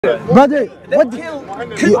Brother, what?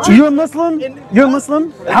 You're a Muslim? You're a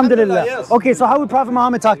Muslim? Alhamdulillah. Okay, so how would Prophet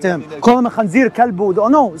Muhammad talk to him? Call him a khanzir, kalbu. Oh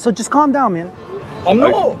no, so just calm down, man. I'm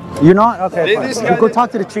not. You're not? Okay, fine. Go talk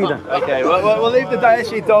to the tree then. Okay, we'll leave the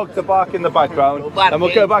Daeshi dog to bark in the background, and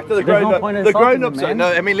we'll go back to the grown-ups. The grown-ups, no,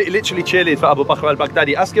 I mean literally cheerlead for Abu Bakr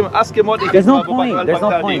al-Baghdadi. Ask him what he thinks of Abu Bakr al-Baghdadi. There's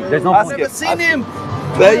no point. There's no point. I've never seen him.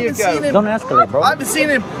 There you go. Don't escalate, bro. I haven't seen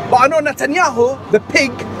him, but I know Netanyahu, the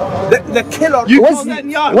pig, the killer.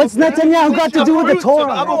 What's Netanyahu got to do with the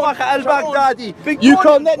Torah? Abu Bakr al-Baghdadi. You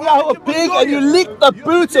call Netanyahu a pig and you lick the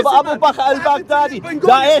boots of Abu Bakr al-Baghdadi.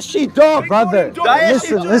 Daeshi dog, brother.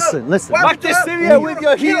 Listen. Back to Syria with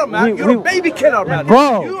your heel, man. You're a baby killer, man.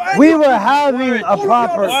 Bro, we were having a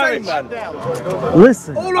proper.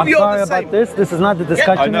 Listen, I'm sorry about this. This is not the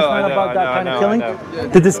discussion. It's not about that kind of killing.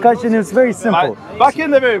 The discussion is very simple. Back in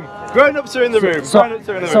the room. Grown-ups are in the room. So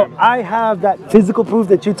I have that physical proof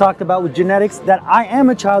that you talked about with genetics that I am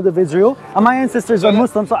a child of Israel and my ancestors are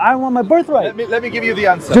Muslim, so I want my birthright. Let me give you the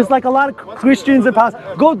answer. Just like a lot of Christians and past.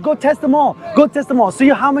 Go test them all. Go test them all. See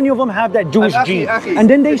how many of them have that Jewish gene. And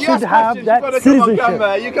then they should have that citizenship.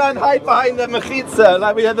 You can't hide behind the mechitza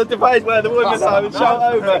like we had the device where the women are and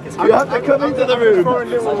shout over. You have to come into the room.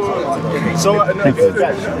 So,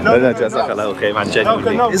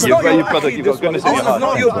 It's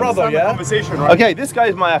not your brother. Yeah? Okay, this guy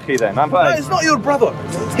is my akhi then. I'm fine. No, it's not your brother.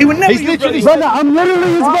 He would never. He's literally brother, I'm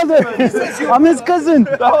literally his brother. I'm his cousin.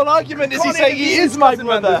 The whole argument is he's saying he is my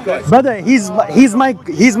brother. Brother, he's my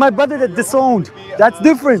brother that disowned. That's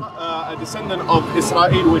different. A descendant of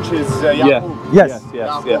Israel, which is Yaqub. Yes.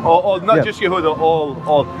 Or not just Yehud,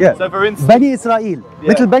 all. Yeah. So for instance, Bani Israel,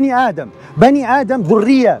 مثل بني آدم. بني آدم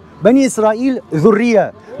ذرية. بني إسرائيل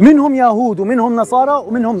ذرية. منهم يهود ومنهم نصارى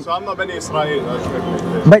ومنهم. So I'm not Bani Israel.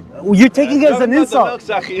 But you're taking it as an insult.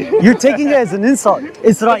 You're taking it as an insult.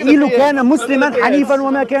 إسرائيل كان مسلما حنيفا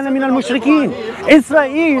وما كان من المشركين.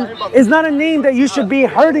 Israel is not a name that you should be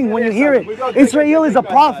hurting when you hear it. Israel is a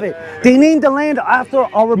prophet. They named the land after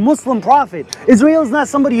our Muslim prophet. Israel is not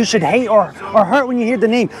somebody you should hate or hurt when you hear the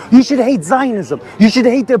name. You should hate Zionism. You should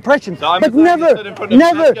hate the oppression. But never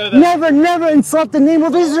insult the name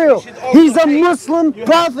of Israel. He's a Muslim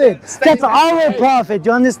prophet. That's our prophet.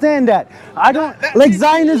 You understand that? I don't like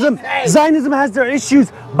Zionism. Zionism has their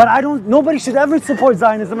issues, but nobody should ever support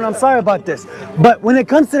Zionism, and I'm sorry about this. But when it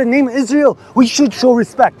comes to the name of Israel, we should show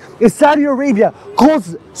respect. If Saudi Arabia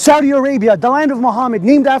calls Saudi Arabia the land of Muhammad,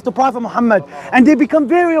 named after Prophet Muhammad, and they become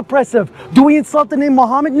very oppressive, do we insult the name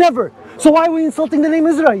Muhammad? Never. So why are we insulting the name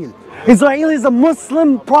Israel? Israel is a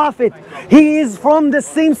Muslim prophet. He is from the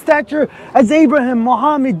same stature as Abraham,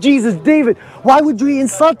 Muhammad, Jesus, David. Why would we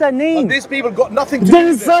insult that name? These people got nothing to do with it.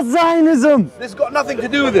 Then insult Zionism. This got nothing to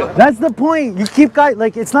do with it. That's the point. You keep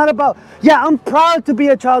like it's not about. Yeah, I'm proud to be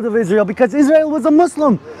a child of Israel because Israel was a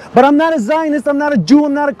Muslim. But I'm not a Zionist. I'm not a Jew.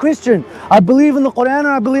 I'm not a Christian. I believe in the Quran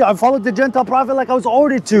and I followed the Gentile prophet like I was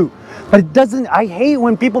ordered to. But it doesn't. I hate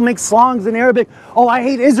when people make songs in Arabic. Oh, I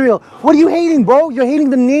hate Israel. What are you hating, bro? You're hating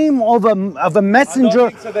the name of a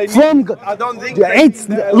messenger from. I don't think.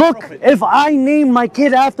 Look, if I name my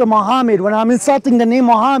kid after Muhammad, when I'm insulting the name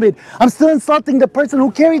Muhammad, I'm still insulting the person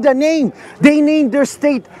who carried that name. They named their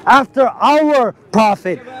state after our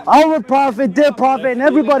prophet, their prophet, and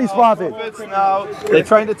everybody's prophet. They're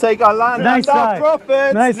trying to take our land. Nice try.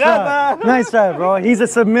 Nice try, bro. He's a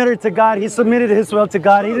submitter to God. He submitted his will to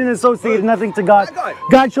God. He didn't associate nothing to God.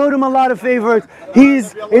 God showed him a lot of favors.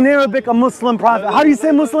 He's in Arabic a Muslim prophet. How do you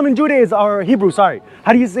say Muslim in Judaism or Hebrew? Sorry.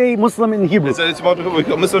 How do you say Muslim in Hebrew? It's about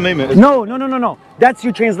Muslim name. No. That's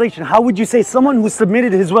your translation. How would you say someone who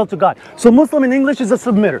submitted his will to God? So Muslim in English is a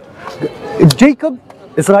submitter. Jacob,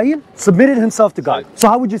 Israel, submitted himself to God. So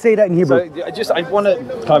how would you say that in Hebrew? So I want to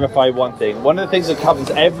clarify one thing. One of the things that happens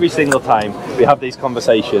every single time we have these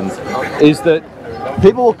conversations is that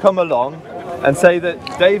people will come along and say that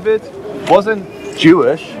David wasn't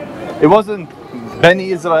Jewish. It wasn't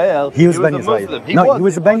Bani Israel. He was Bani Israel. He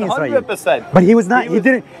was a Bani Israel. 100%. But he was not.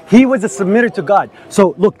 He was a submitter to God.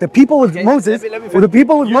 So look, the people with Moses.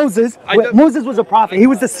 Moses was a prophet. He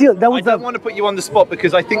was the seal. That was. I don't want to put you on the spot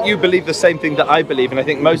because I think you believe the same thing that I believe, and I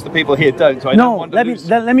think most of the people here don't. So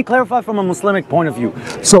let me clarify from a Muslimic point of view.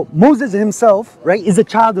 So Moses himself, right, is a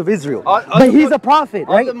child of Israel, but he's a prophet,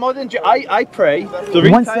 right? I pray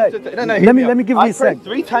 3 times a day. Let me give you a sec.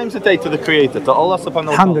 3 times a day to the Creator, to Allah subhanahu wa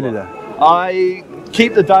ta'ala. Alhamdulillah. I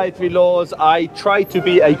keep the dietary laws. I try to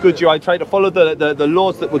be a good Jew. I try to follow the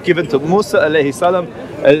laws that were given to Musa alayhi salam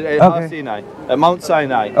at Mount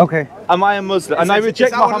Sinai. Okay. am I a Muslim? And I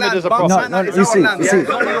reject Muhammad as a prophet. No, you see.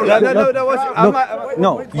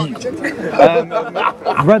 No.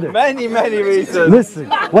 Brother. Many reasons. Listen,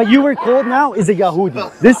 what you were called now is a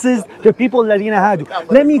Yahudi. This is the people Ladina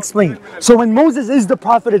Hadu. Let me explain. So when Moses is the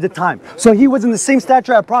prophet at the time, so he was in the same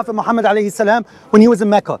stature as Prophet Muhammad alayhi salam when he was in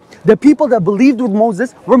Mecca. The people that believed with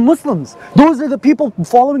Moses were Muslims. Those are the people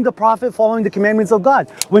following the prophet, following the commandments of God.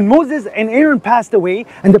 When Moses and Aaron passed away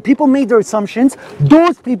and the people made their assumptions,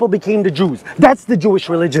 those people became the Jews. That's the Jewish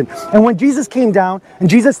religion. And when Jesus came down and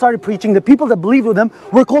Jesus started preaching, the people that believed with him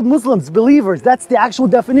were called Muslims, believers. That's the actual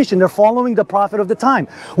definition. They're following the prophet of the time.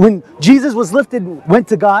 When Jesus was lifted, went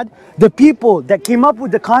to God, the people that came up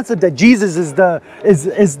with the concept that Jesus is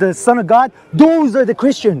the Son of God, those are the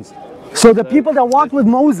Christians. So the people that walked with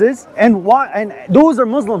Moses and those are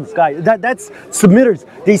Muslims, guys. That's submitters.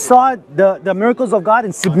 They saw the miracles of God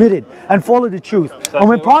and submitted and followed the truth. And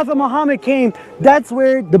when Prophet Muhammad came, that's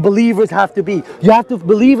where the believers have to be. You have to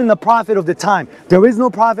believe in the prophet of the time. There is no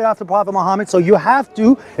prophet after Prophet Muhammad, so you have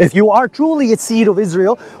to, if you are truly a seed of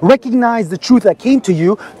Israel, recognize the truth that came to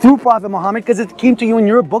you through Prophet Muhammad, because it came to you in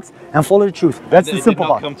your books, and follow the truth. That's the simple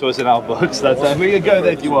part. It did not come to us in our books. We can go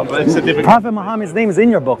there if you want, but it's a different. Prophet Muhammad's name is in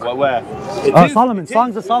your book. Well, where? Solomon,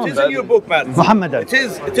 Songs of Solomon. It is in your book, man. Muhammad. It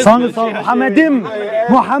is. Songs of Solomon. Muhammadim.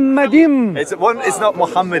 Muhammadim. It's not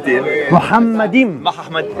Muhammadin. Muhammadim.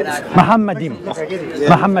 Muhammadim.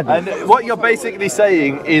 Muhammadim. And what you're basically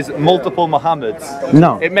saying is multiple Muhammads.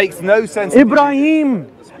 No. It makes no sense. Ibrahim,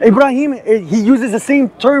 he uses the same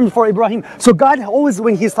term for Ibrahim. So God always,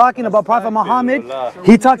 when he's talking about Prophet Muhammad,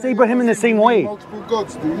 he talks to Ibrahim in the same way. Multiple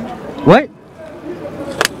gods, do you? What?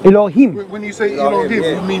 Elohim. When you say Elohim,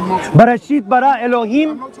 you mean multiple. Barashit bara Elohim.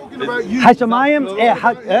 I'm not talking about you.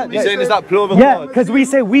 Hashemayim. You're saying is that plural? Yeah, because we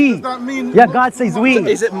say we. Does that mean? Yeah, God says we.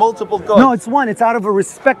 Is it multiple gods? No, it's one. It's out of a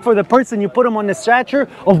respect for the person. You put him on the stature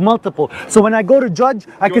of multiple. So when I go to judge,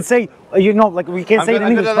 I could say, like we can't say it in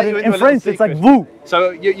English, but in French it's like vous. So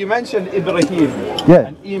you mentioned Ibrahim. Yeah.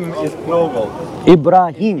 And Im is plural.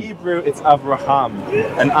 Ibrahim. In Hebrew it's Avraham,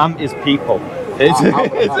 and Am is people.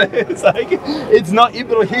 It's like, it's not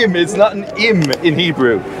Ibrahim, it's not an Im in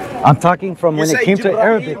Hebrew. I'm talking from when it came to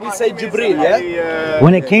Arabic. We say Jibril, yeah?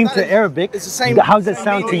 When it came to Arabic, It's the same. how does it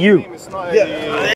sound to you? Yeah.